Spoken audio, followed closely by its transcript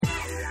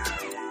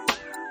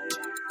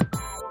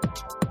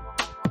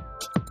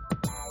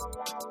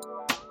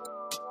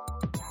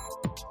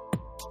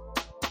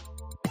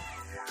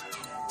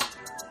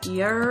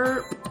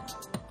Yerp.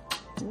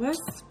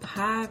 What's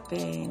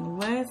poppin'?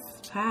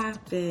 What's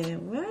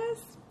poppin'?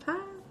 What's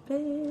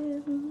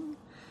poppin'?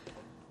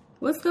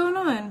 What's going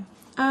on?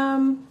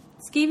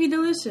 Skeevy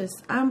Delicious.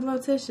 I'm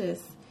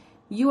Blotitious.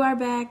 You are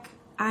back.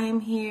 I am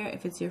here.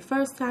 If it's your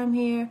first time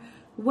here,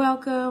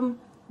 welcome.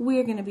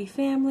 We're going to be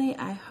family,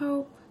 I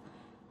hope.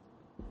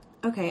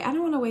 Okay, I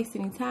don't want to waste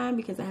any time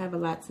because I have a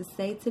lot to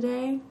say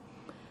today.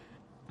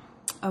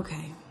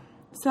 Okay,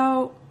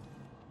 so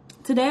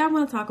today I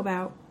want to talk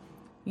about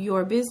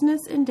your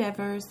business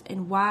endeavors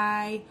and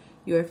why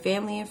your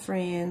family and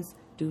friends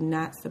do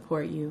not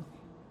support you.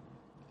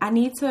 I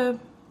need to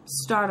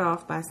start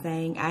off by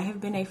saying I have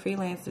been a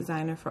freelance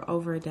designer for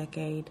over a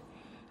decade.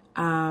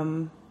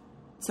 So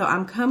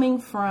I'm coming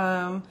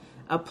from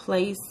a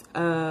place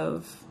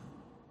of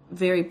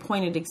very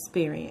pointed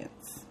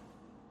experience.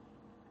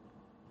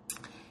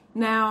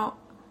 Now,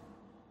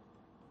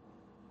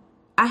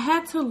 I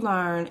had to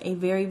learn a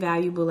very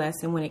valuable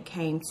lesson when it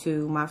came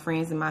to my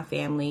friends and my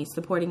family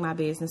supporting my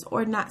business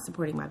or not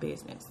supporting my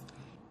business.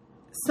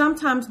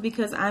 Sometimes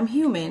because I'm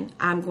human,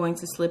 I'm going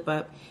to slip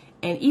up.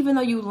 And even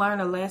though you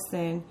learn a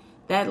lesson,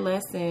 that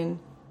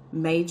lesson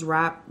may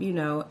drop,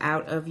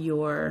 out of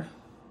your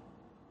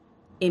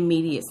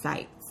immediate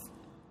sights.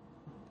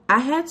 I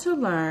had to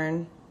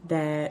learn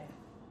that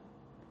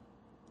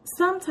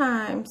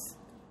sometimes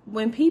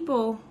when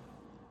people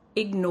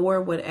ignore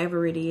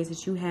whatever it is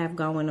that you have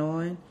going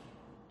on,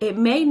 it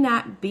may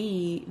not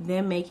be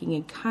them making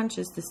a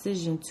conscious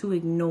decision to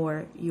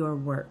ignore your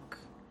work.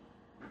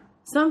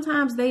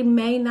 Sometimes they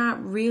may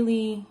not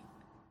really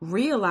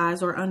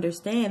realize or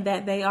understand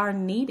that they are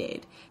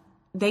needed.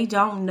 They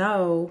don't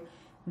know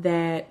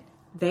that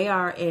they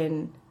are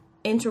an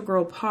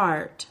integral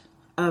part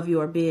of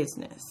your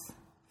business,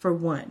 for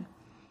one.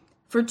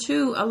 For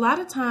two, a lot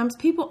of times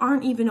people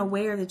aren't even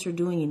aware that you're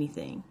doing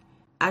anything.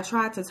 I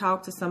tried to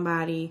talk to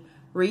somebody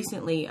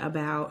recently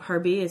about her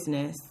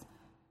business,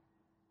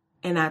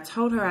 and I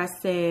told her, I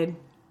said,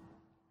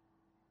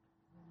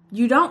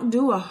 you don't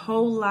do a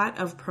whole lot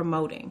of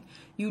promoting.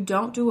 You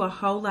don't do a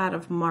whole lot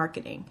of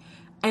marketing.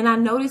 And I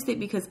noticed it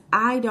because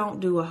I don't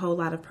do a whole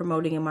lot of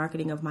promoting and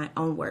marketing of my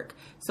own work.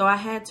 So I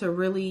had to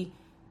really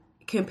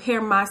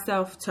compare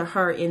myself to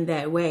her in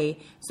that way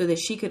so that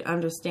she could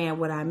understand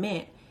what I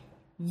meant.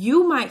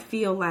 You might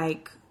feel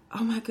like,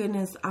 oh my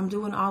goodness, I'm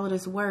doing all of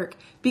this work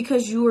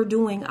because you are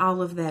doing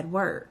all of that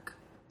work.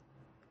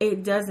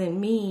 It doesn't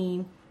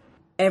mean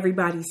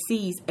everybody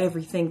sees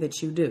everything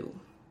that you do,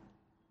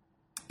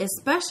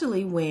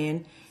 especially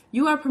when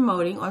you are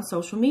promoting on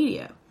social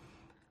media.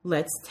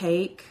 Let's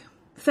take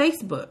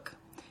Facebook.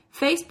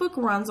 Facebook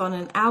runs on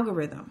an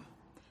algorithm,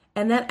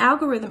 and that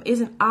algorithm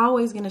isn't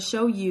always going to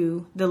show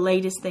you the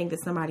latest thing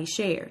that somebody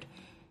shared.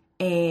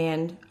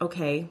 And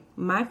okay,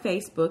 my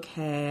Facebook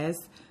has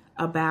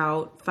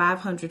about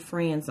 500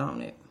 friends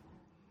on it.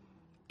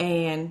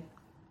 And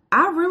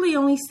I really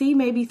only see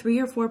maybe 3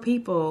 or 4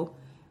 people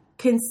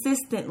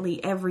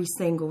consistently every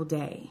single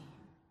day.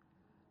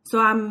 So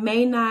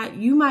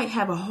you might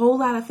have a whole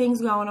lot of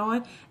things going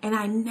on and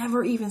I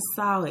never even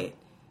saw it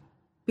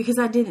because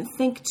I didn't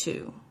think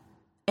to.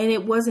 And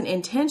it wasn't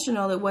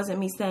intentional. It wasn't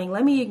me saying,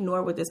 let me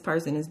ignore what this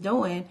person is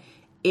doing.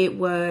 It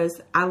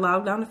was, I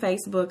logged on to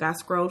Facebook. I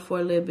scrolled for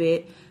a little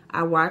bit.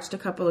 I watched a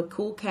couple of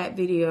cool cat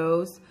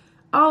videos.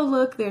 Oh,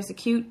 look, there's a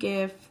cute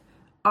GIF.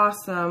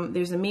 Awesome.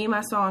 There's a meme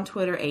I saw on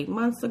Twitter 8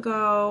 months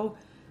ago.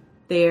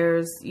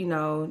 There's,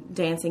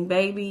 dancing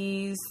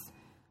babies.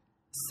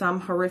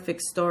 Some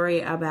horrific story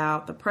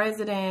about the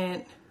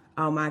president.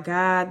 Oh my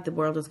God, the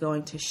world is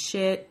going to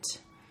shit.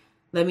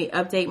 Let me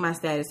update my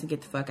status and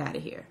get the fuck out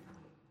of here.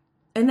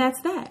 And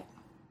that's that.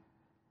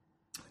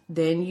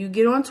 Then you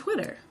get on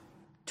Twitter.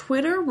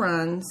 Twitter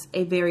runs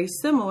a very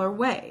similar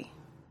way.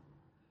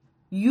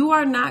 You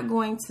are not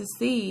going to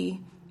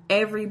see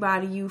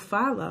everybody you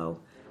follow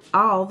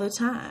all the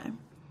time.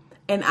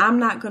 And I'm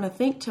not going to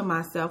think to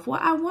myself, well,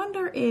 I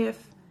wonder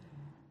if,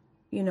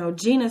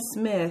 Gina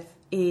Smith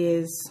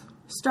is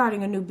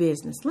starting a new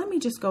business. Let me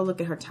just go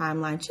look at her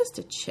timeline just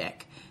to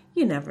check.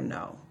 You never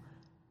know.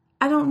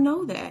 I don't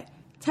know that.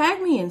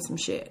 Tag me in some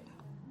shit.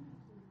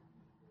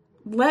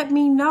 Let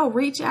me know.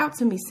 Reach out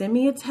to me. Send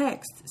me a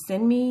text.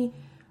 Send me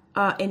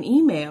an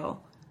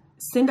email.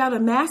 Send out a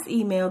mass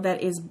email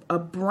that is a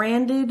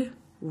branded,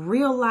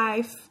 real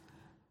life,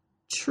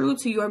 true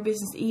to your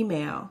business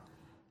email.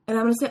 And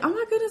I'm going to say, oh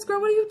my goodness, girl,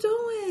 what are you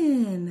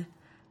doing?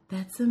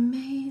 That's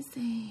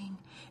amazing.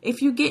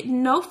 If you get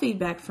no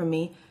feedback from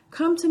me,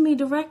 come to me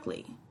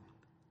directly.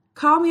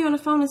 Call me on the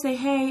phone and say,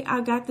 hey,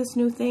 I got this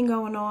new thing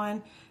going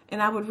on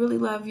and I would really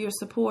love your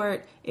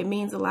support. It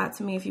means a lot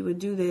to me if you would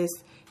do this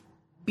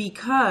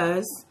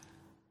because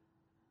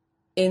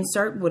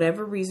insert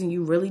whatever reason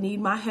you really need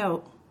my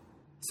help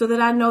so that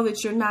I know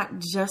that you're not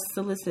just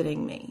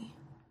soliciting me.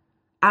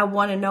 I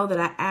want to know that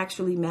I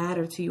actually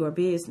matter to your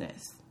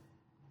business.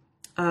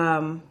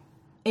 Instagram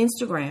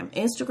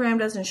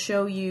doesn't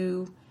show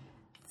you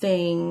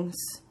things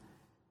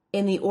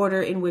in the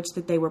order in which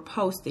that they were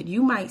posted.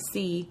 You might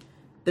see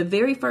the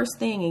very first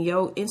thing in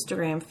your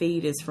Instagram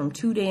feed is from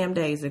 2 damn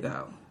days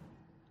ago.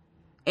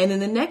 And then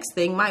the next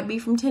thing might be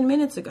from 10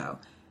 minutes ago.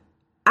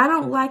 I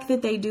don't like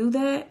that they do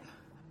that.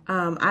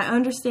 I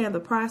understand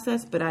the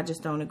process, but I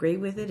just don't agree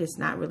with it. It's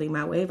not really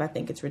my wave. I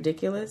think it's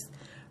ridiculous,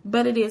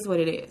 but it is what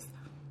it is.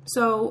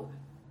 So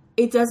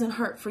it doesn't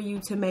hurt for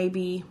you to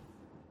maybe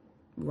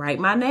write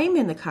my name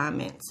in the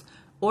comments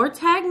or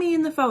tag me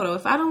in the photo.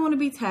 If I don't want to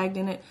be tagged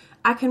in it,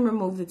 I can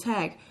remove the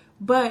tag,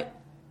 but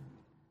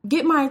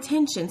get my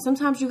attention.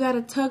 Sometimes you got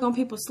to tug on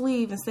people's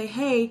sleeve and say,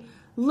 hey,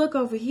 look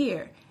over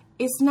here.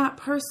 It's not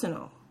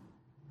personal.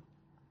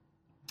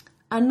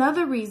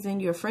 Another reason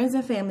your friends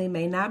and family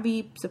may not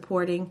be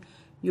supporting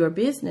your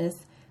business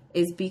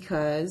is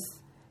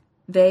because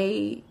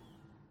let's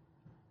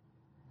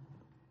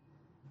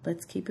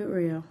keep it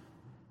real.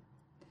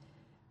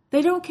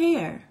 They don't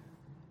care.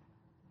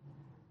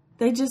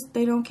 They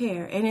don't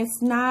care. And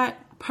it's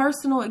not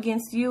personal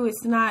against you.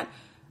 It's not,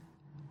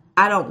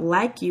 I don't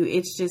like you.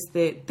 It's just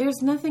that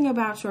there's nothing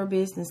about your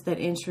business that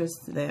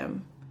interests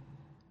them.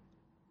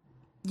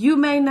 You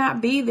may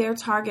not be their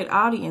target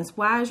audience.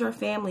 Why is your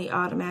family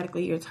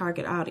automatically your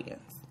target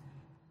audience?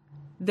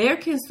 They're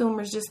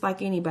consumers just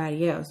like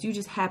anybody else. You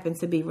just happen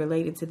to be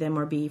related to them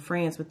or be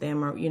friends with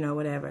them or,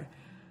 whatever.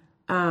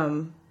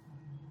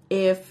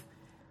 If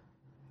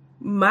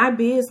my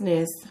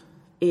business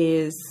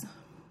is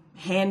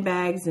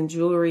handbags and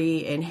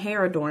jewelry and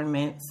hair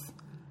adornments,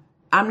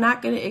 I'm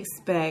not going to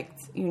expect,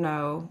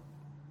 my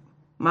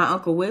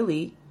Uncle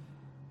Willie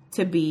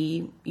to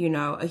be,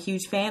 a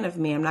huge fan of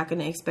me. I'm not going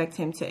to expect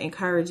him to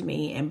encourage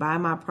me and buy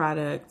my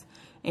product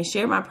and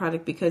share my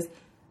product because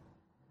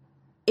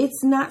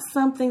it's not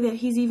something that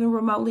he's even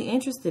remotely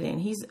interested in.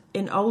 He's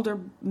an older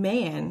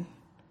man.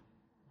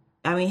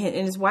 And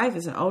his wife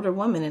is an older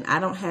woman, and I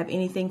don't have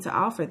anything to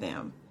offer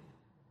them.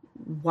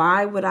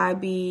 Why would I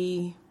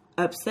be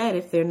upset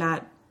if they're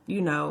not,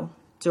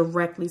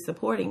 directly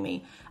supporting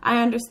me?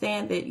 I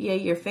understand that,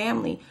 you're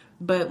family,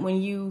 but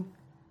when you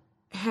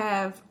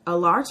have a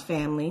large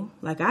family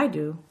like I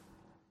do,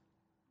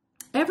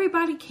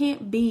 everybody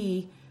can't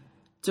be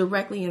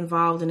directly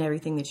involved in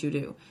everything that you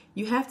do.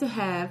 You have to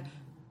have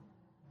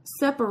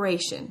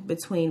separation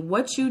between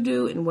what you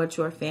do and what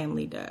your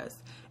family does.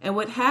 And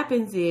what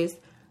happens is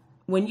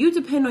when you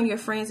depend on your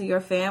friends and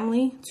your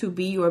family to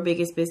be your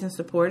biggest business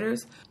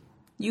supporters,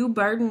 you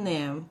burden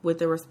them with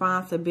the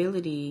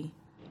responsibility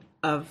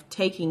of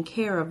taking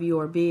care of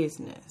your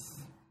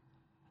business.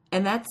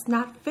 And that's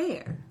not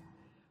fair.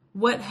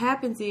 What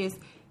happens is,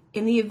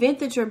 in the event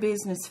that your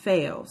business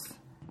fails,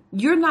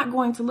 you're not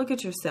going to look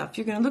at yourself.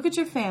 You're going to look at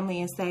your family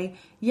and say,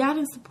 y'all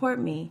didn't support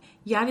me.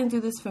 Y'all didn't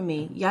do this for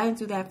me. Y'all didn't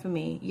do that for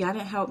me. Y'all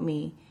didn't help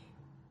me.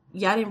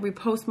 Y'all didn't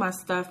repost my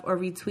stuff or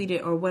retweet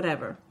it or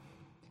whatever.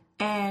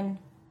 And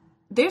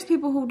there's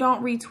people who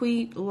don't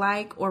retweet,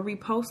 like, or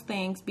repost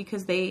things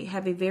because they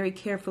have a very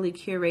carefully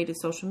curated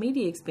social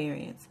media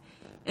experience.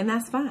 And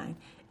that's fine.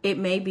 It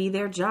may be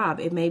their job.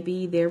 It may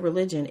be their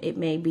religion. It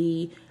may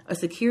be a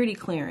security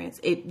clearance.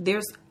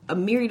 There's a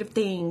myriad of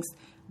things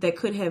that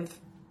could have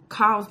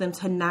caused them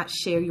to not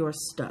share your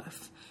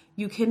stuff.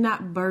 You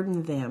cannot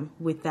burden them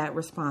with that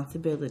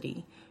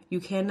responsibility. You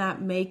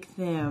cannot make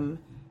them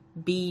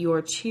be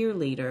your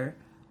cheerleader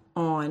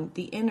on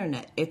the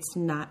internet. It's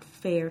not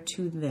fair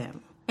to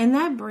them. And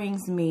that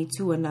brings me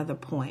to another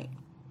point.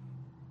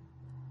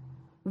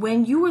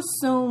 When you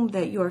assume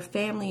that your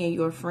family and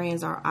your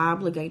friends are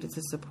obligated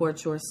to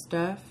support your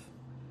stuff,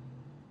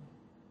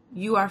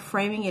 you are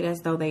framing it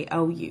as though they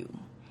owe you.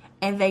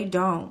 And they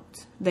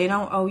don't. They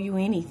don't owe you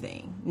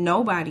anything.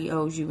 Nobody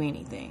owes you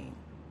anything.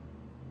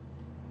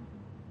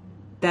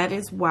 That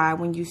is why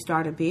when you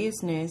start a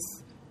business,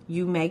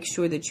 you make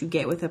sure that you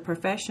get with a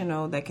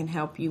professional that can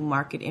help you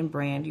market and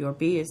brand your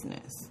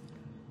business.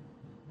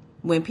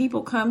 When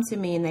people come to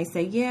me and they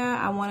say, yeah,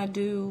 I want to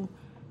do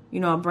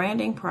a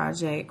branding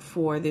project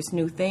for this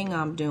new thing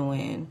I'm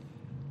doing,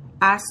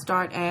 I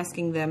start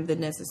asking them the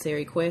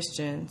necessary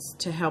questions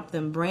to help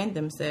them brand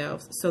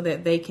themselves so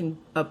that they can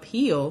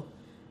appeal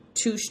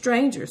to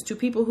strangers, to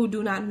people who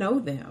do not know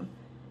them.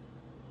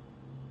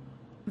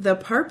 The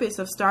purpose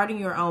of starting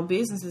your own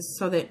business is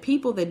so that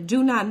people that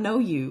do not know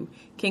you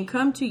can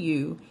come to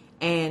you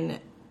and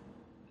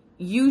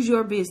use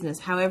your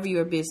business however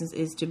your business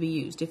is to be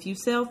used. If you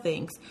sell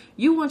things,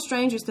 you want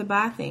strangers to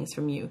buy things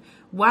from you.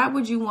 Why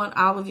would you want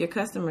all of your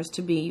customers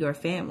to be your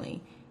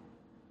family?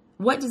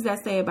 What does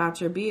that say about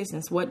your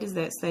business? What does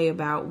that say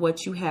about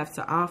what you have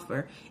to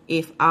offer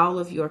if all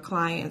of your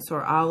clients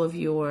or all of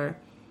your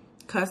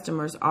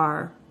customers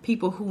are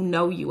people who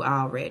know you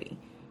already?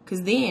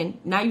 Because then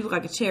now you look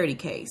like a charity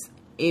case.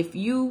 If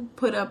you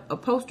put up a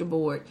poster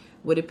board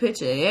with a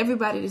picture of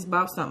everybody that's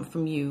bought something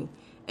from you,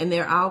 and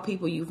they're all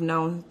people you've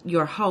known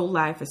your whole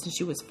life or since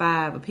you was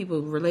 5, or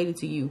people related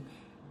to you,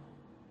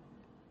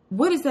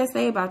 what does that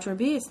say about your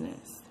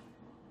business?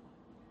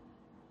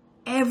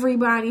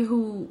 Everybody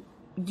who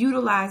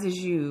utilizes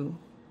you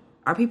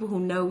are people who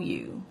know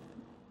you.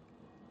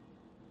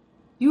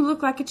 You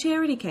look like a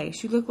charity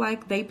case. You look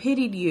like they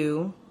pitied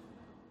you,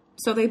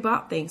 so they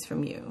bought things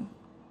from you.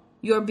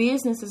 Your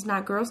business is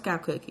not Girl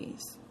Scout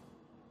cookies.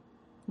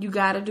 You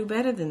got to do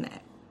better than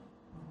that.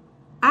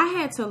 I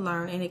had to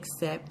learn and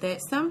accept that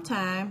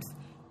sometimes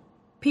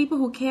people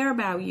who care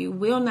about you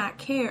will not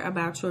care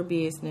about your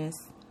business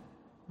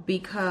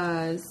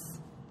because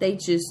they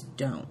just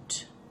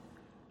don't.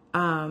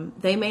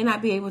 They may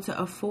not be able to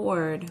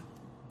afford.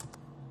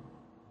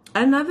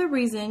 Another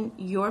reason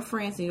your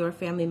friends and your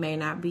family may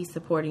not be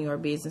supporting your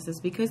business is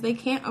because they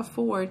can't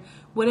afford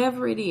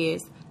whatever it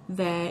is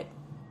that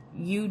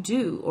you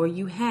do or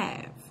you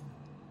have.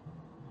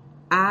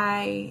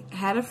 I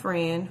had a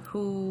friend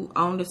who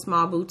owned a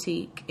small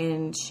boutique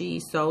and she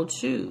sold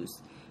shoes.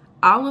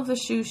 All of the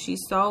shoes she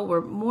sold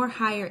were more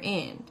higher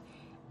end.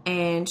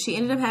 And she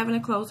ended up having to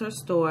close her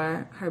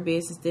store. Her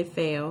business did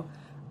fail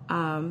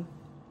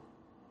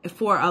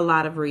for a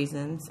lot of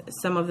reasons.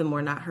 Some of them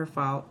were not her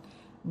fault.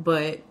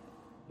 But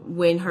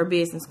when her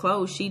business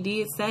closed, she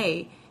did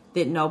say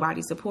that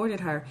nobody supported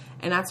her.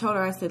 And I told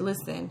her, I said,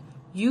 listen,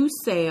 you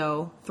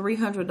sell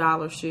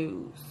 $300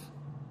 shoes.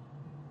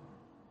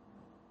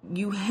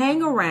 You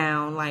hang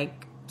around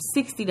like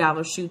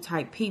 $60 shoe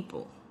type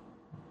people.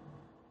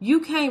 You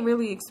can't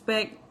really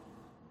expect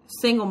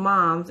single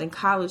moms and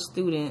college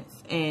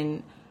students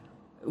and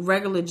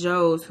regular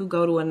Joes who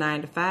go to a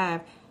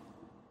 9-to-5.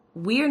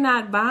 We're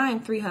not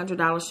buying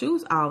 $300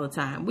 shoes all the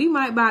time. We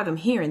might buy them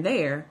here and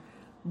there,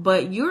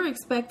 but you're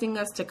expecting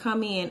us to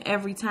come in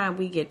every time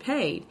we get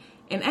paid.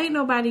 And ain't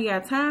nobody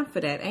got time for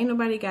that. Ain't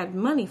nobody got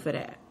money for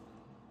that.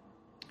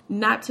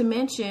 Not to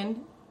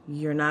mention,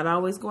 you're not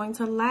always going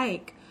to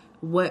like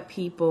what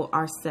people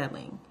are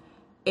selling.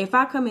 If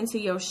I come into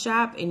your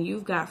shop and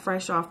you've got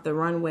fresh off the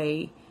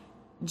runway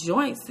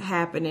joints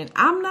happening,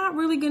 I'm not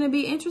really going to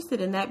be interested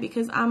in that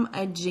because I'm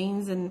a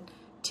jeans and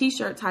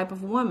t-shirt type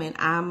of woman.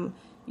 I'm,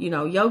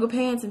 yoga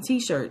pants and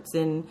t-shirts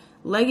and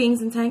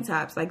leggings and tank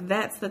tops. Like,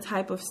 that's the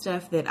type of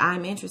stuff that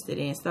I'm interested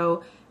in.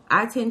 So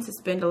I tend to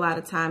spend a lot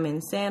of time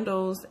in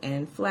sandals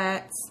and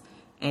flats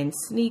and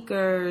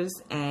sneakers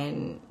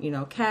and,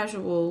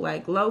 casual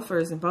like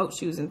loafers and boat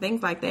shoes and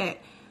things like that.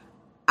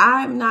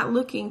 I'm not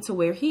looking to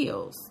wear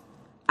heels.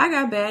 I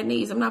got bad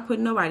knees. I'm not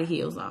putting nobody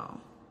heels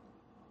on.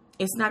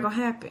 It's not going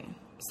to happen.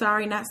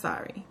 Sorry, not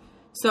sorry.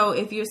 So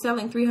if you're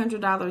selling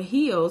 $300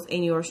 heels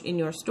in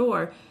your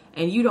store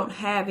and you don't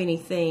have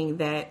anything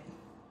that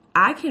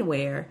I can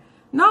wear,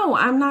 no,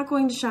 I'm not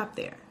going to shop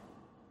there.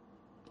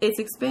 It's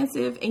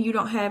expensive and you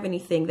don't have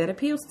anything that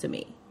appeals to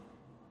me.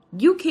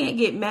 You can't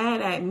get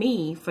mad at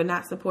me for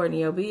not supporting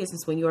your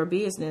business when your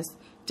business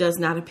does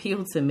not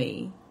appeal to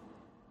me.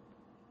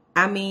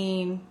 I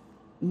mean,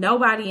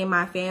 nobody in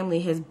my family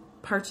has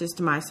purchased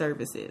my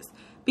services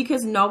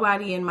because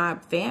nobody in my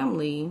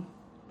family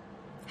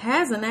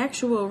has an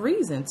actual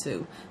reason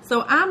to.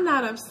 So I'm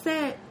not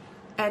upset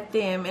at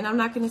them and I'm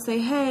not going to say,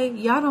 hey,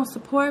 y'all don't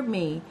support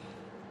me.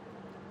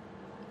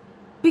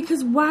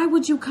 Because why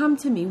would you come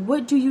to me?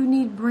 What do you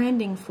need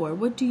branding for?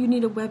 What do you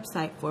need a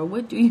website for?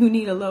 What do you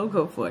need a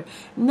logo for?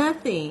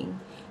 Nothing.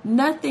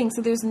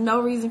 So there's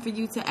no reason for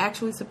you to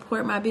actually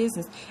support my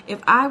business. If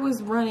I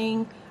was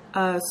running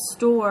a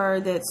store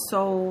that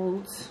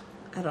sold,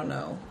 I don't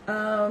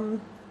know,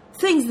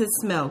 things that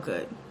smell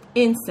good,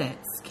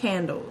 incense,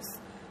 candles,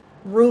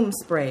 room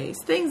sprays,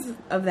 things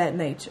of that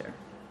nature,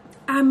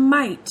 I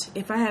might,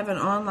 if I have an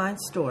online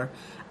store,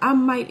 I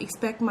might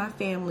expect my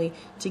family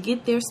to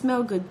get their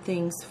smell good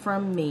things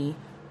from me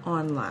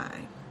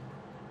online.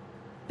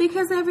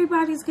 Because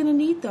everybody's going to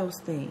need those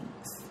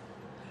things.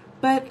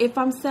 But if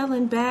I'm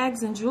selling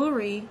bags and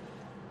jewelry,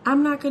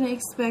 I'm not going to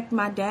expect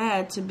my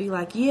dad to be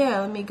like,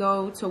 yeah, let me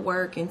go to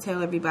work and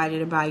tell everybody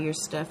to buy your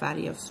stuff out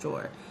of your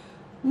store.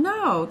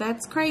 No,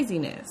 that's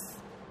craziness.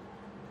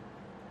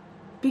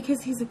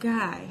 Because he's a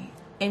guy.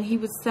 And he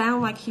would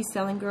sound like he's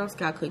selling Girl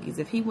Scout cookies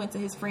if he went to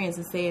his friends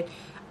and said,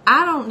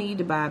 I don't need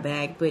to buy a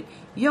bag, but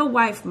your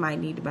wife might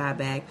need to buy a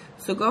bag.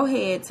 So go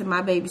ahead to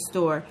my baby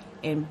store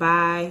and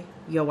buy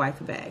your wife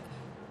a bag.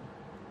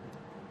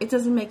 It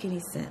doesn't make any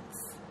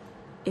sense.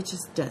 It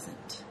just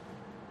doesn't.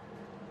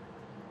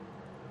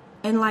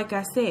 And like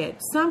I said,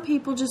 some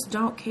people just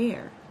don't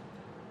care.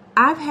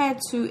 I've had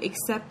to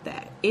accept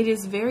that. It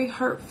is very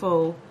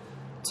hurtful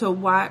to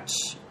watch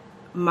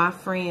my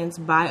friends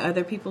buy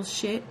other people's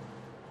shit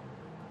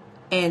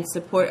and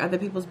support other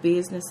people's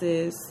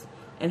businesses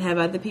and have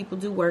other people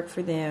do work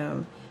for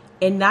them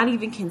and not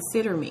even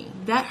consider me.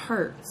 That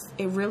hurts.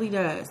 It really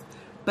does.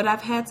 But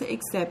I've had to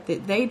accept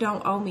that they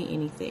don't owe me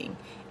anything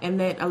and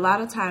that a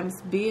lot of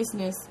times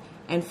business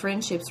and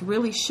friendships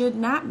really should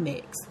not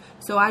mix.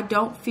 So I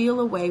don't feel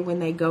a way when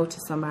they go to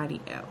somebody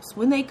else.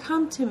 When they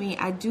come to me,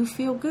 I do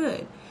feel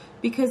good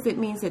because it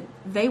means that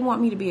they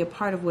want me to be a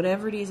part of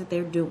whatever it is that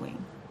they're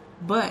doing.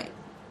 But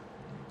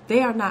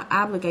they are not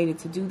obligated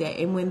to do that.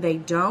 And when they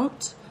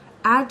don't,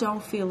 I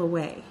don't feel a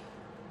way.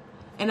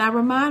 And I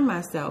remind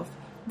myself,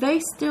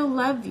 they still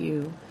love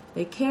you.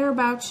 They care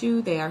about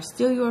you. They are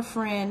still your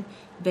friend.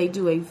 They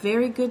do a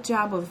very good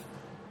job of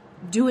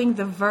doing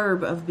the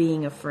verb of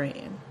being a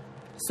friend.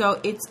 So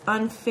it's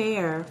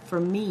unfair for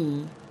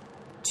me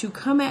to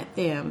come at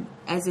them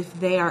as if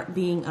they are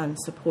being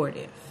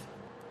unsupportive.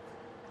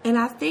 And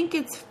I think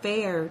it's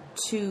fair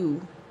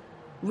to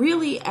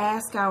really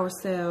ask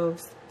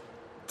ourselves,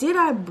 did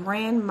I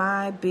brand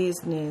my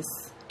business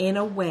in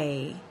a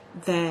way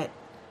that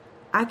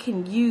I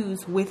can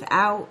use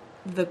without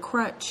the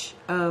crutch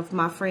of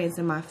my friends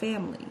and my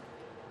family?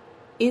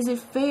 Is it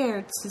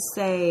fair to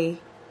say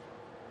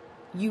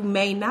you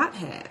may not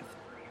have?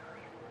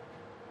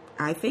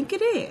 I think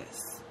it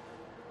is.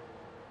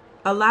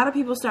 A lot of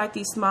people start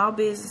these small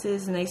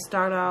businesses and they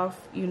start off,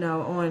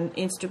 on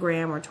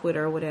Instagram or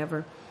Twitter or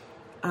whatever,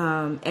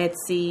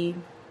 Etsy,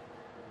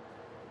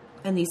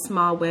 and these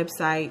small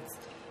websites,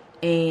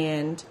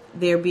 and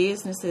their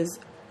businesses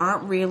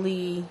aren't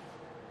really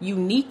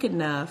unique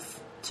enough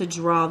to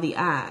draw the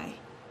eye.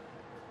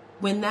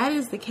 When that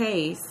is the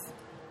case,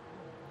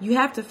 you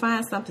have to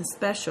find something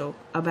special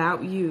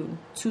about you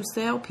to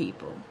sell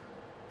people.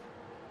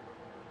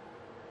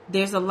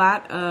 There's a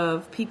lot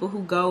of people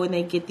who go and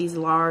they get these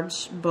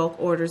large bulk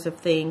orders of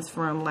things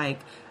from like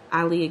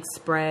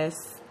AliExpress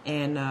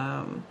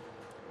and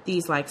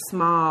these like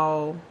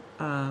small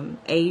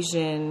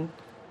Asian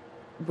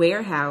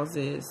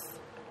warehouses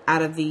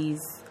out of these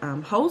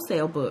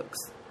wholesale books.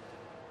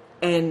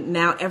 And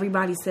now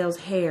everybody sells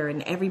hair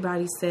and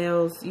everybody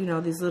sells,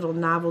 these little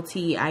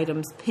novelty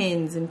items,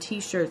 pins and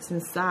t-shirts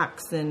and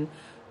socks and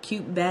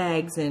cute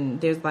bags. And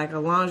there's like a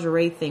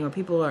lingerie thing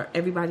where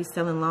everybody's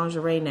selling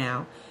lingerie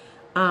now.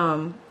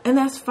 And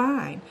that's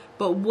fine.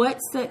 But what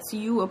sets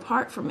you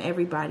apart from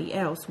everybody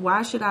else?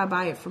 Why should I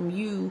buy it from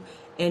you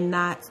and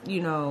not,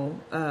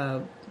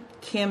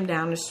 Kim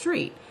down the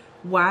street?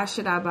 Why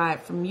should I buy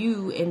it from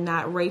you and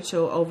not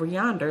Rachel over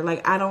yonder?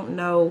 Like, I don't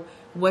know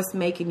what's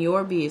making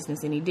your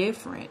business any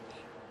different.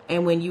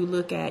 And when you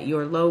look at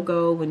your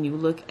logo, when you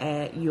look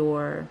at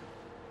your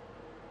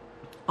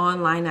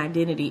online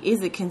identity,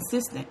 is it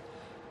consistent?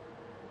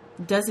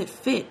 Does it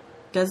fit?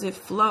 Does it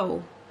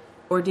flow?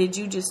 Or did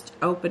you just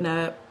open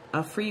up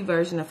a free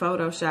version of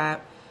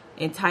Photoshop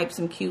and type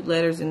some cute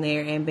letters in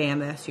there and bam,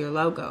 that's your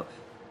logo?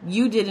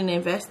 You didn't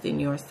invest in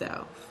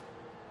yourself.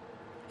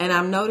 And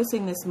I'm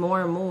noticing this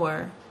more and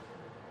more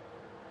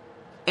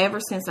ever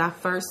since I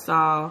first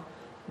saw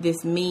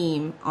this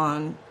meme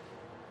on,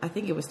 I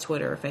think it was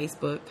Twitter or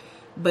Facebook,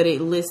 but it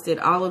listed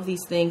all of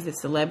these things that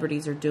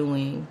celebrities are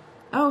doing.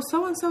 Oh,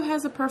 so-and-so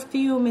has a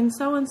perfume and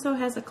so-and-so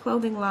has a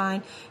clothing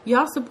line.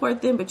 Y'all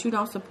support them, but you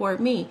don't support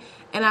me.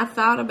 And I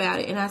thought about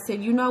it and I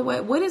said, you know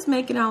what? What is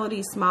making all of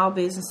these small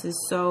businesses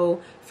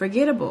so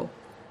forgettable?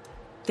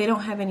 They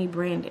don't have any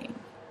branding.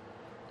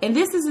 And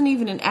this isn't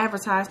even an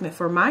advertisement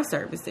for my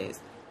services.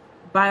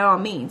 By all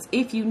means,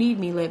 if you need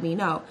me, let me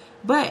know.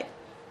 But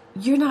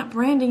you're not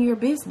branding your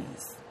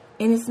business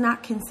and it's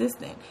not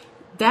consistent.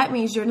 That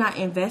means you're not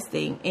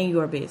investing in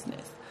your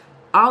business.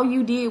 All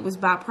you did was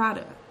buy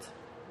product.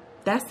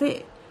 That's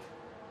it.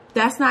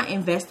 That's not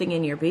investing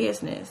in your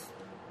business.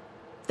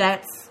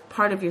 That's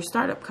part of your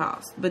startup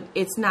cost, but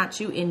it's not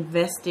you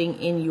investing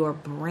in your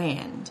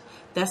brand.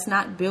 That's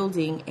not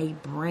building a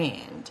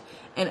brand.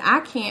 And I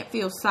can't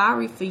feel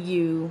sorry for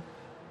you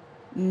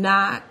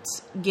not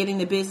getting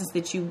the business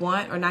that you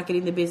want or not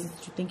getting the business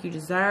that you think you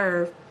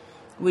deserve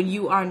when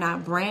you are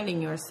not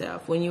branding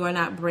yourself, when you are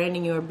not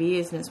branding your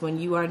business, when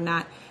you are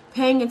not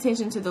paying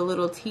attention to the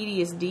little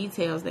tedious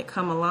details that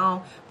come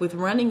along with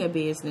running a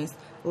business,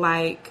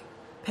 like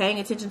paying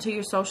attention to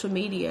your social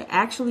media,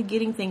 actually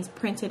getting things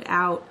printed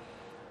out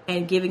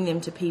and giving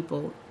them to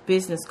people,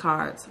 business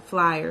cards,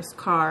 flyers,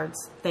 cards,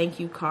 thank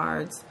you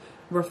cards,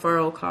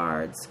 referral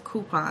cards,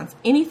 coupons,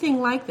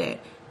 anything like that.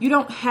 You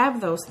don't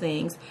have those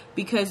things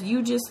because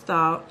you just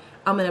thought,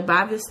 I'm going to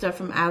buy this stuff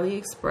from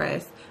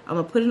AliExpress. I'm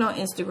going to put it on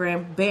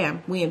Instagram.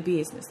 Bam, we in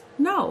business.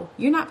 No,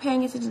 you're not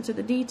paying attention to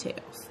the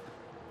details.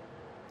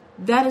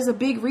 That is a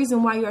big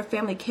reason why your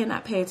family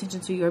cannot pay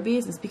attention to your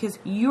business, because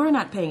you're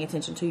not paying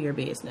attention to your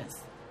business.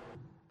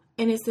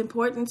 And it's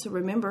important to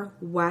remember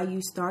why you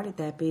started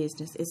that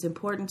business. It's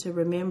important to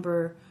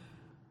remember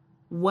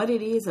what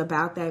it is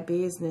about that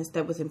business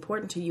that was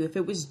important to you. If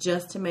it was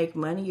just to make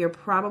money, you're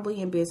probably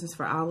in business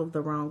for all of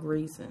the wrong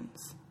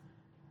reasons.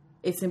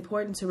 It's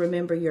important to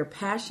remember your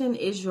passion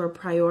is your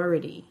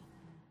priority.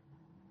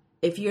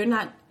 If you're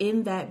not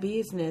in that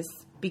business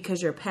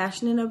because you're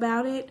passionate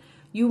about it,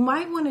 you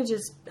might want to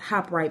just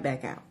hop right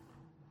back out.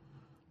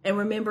 And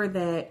remember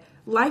that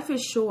life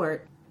is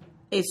short.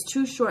 It's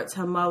too short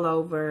to mull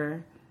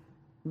over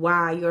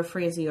why your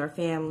friends and your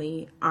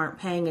family aren't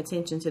paying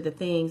attention to the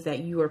things that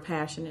you are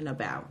passionate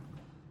about.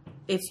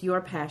 It's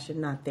your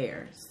passion, not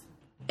theirs.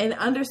 And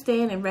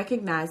understand and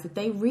recognize that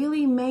they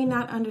really may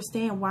not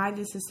understand why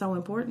this is so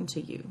important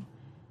to you.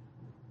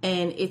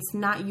 And it's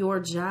not your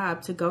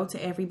job to go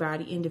to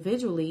everybody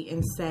individually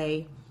and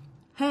say,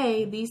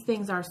 hey, these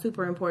things are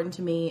super important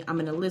to me. I'm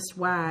going to list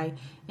why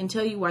and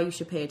tell you why you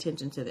should pay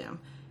attention to them.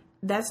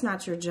 That's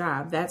not your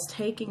job. That's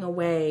taking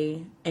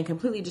away and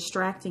completely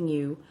distracting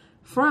you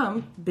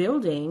from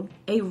building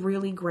a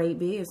really great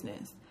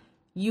business.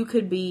 You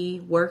could be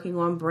working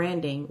on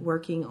branding,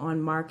 working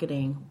on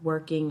marketing,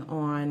 working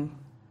on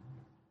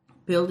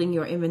building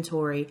your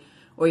inventory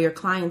or your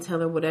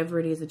clientele or whatever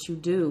it is that you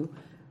do.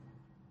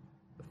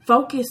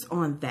 Focus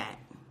on that.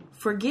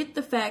 Forget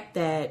the fact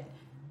that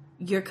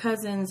your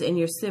cousins and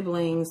your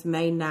siblings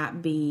may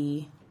not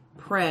be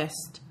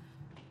pressed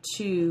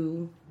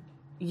to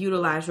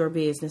utilize your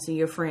business, and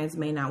your friends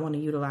may not want to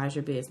utilize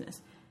your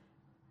business.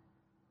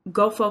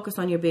 Go focus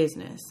on your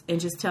business and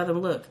just tell them,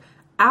 look,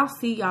 I'll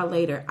see y'all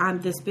later.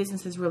 This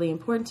business is really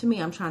important to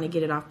me. I'm trying to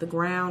get it off the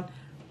ground.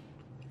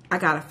 I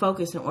got to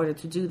focus in order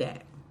to do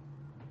that.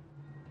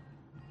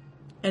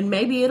 And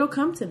maybe it'll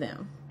come to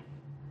them.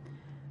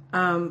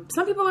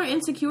 Some people are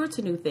insecure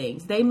to new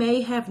things. They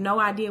may have no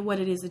idea what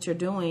it is that you're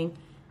doing,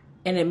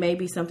 and it may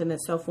be something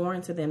that's so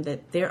foreign to them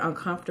that they're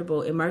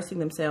uncomfortable immersing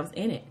themselves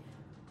in it.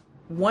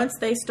 Once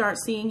they start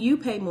seeing you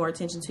pay more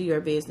attention to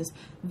your business,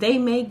 they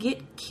may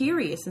get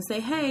curious and say,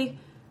 hey,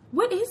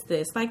 what is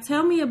this? Like,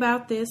 tell me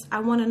about this. I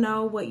want to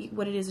know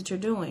what it is that you're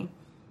doing.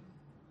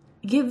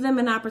 Give them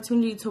an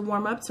opportunity to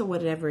warm up to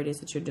whatever it is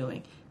that you're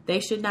doing. They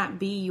should not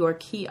be your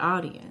key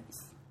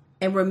audience.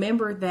 And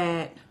remember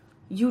that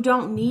you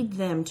don't need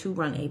them to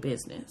run a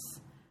business.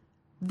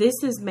 This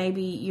is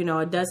maybe,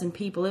 a dozen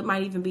people. It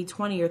might even be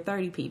 20 or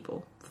 30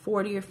 people,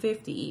 40 or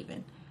 50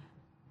 even.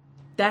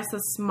 That's a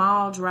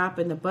small drop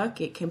in the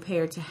bucket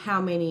compared to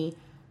how many,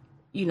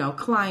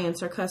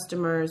 clients or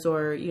customers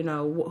or,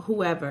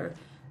 whoever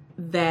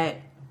that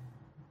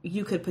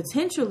you could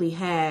potentially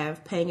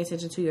have paying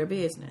attention to your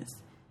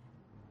business.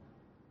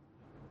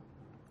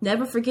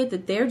 Never forget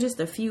that they're just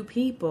a few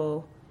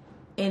people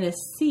in a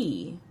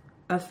sea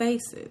of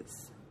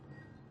faces.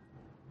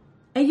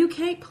 And you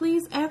can't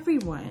please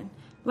everyone.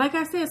 Like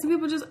I said, some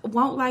people just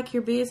won't like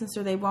your business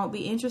or they won't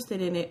be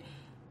interested in it.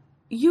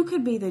 You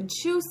could be the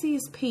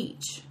juiciest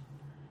peach,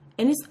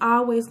 and it's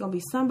always going to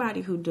be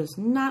somebody who does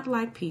not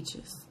like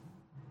peaches.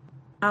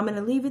 I'm going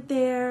to leave it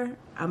there.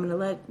 I'm going to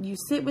let you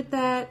sit with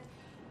that.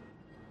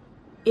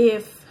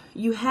 If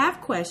you have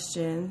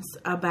questions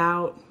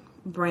about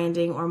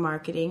branding or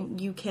marketing,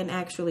 you can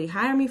actually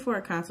hire me for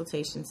a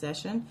consultation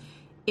session.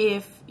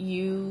 If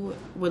you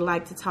would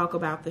like to talk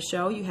about the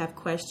show, you have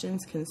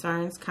questions,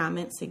 concerns,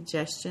 comments,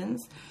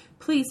 suggestions,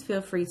 please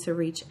feel free to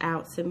reach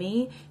out to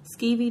me.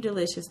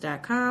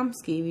 SkeevyDelicious.com,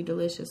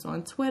 SkeevyDelicious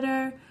on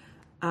Twitter.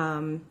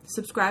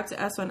 Subscribe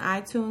to us on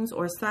iTunes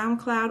or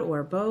SoundCloud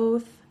or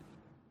both.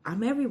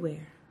 I'm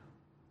everywhere.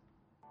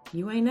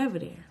 You ain't never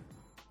there.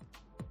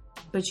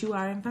 But you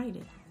are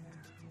invited.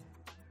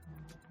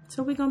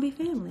 So we're going to be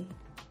family.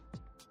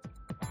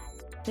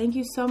 Thank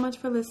you so much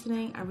for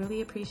listening. I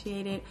really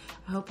appreciate it.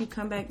 I hope you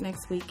come back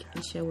next week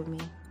and share with me.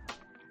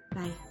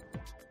 Bye.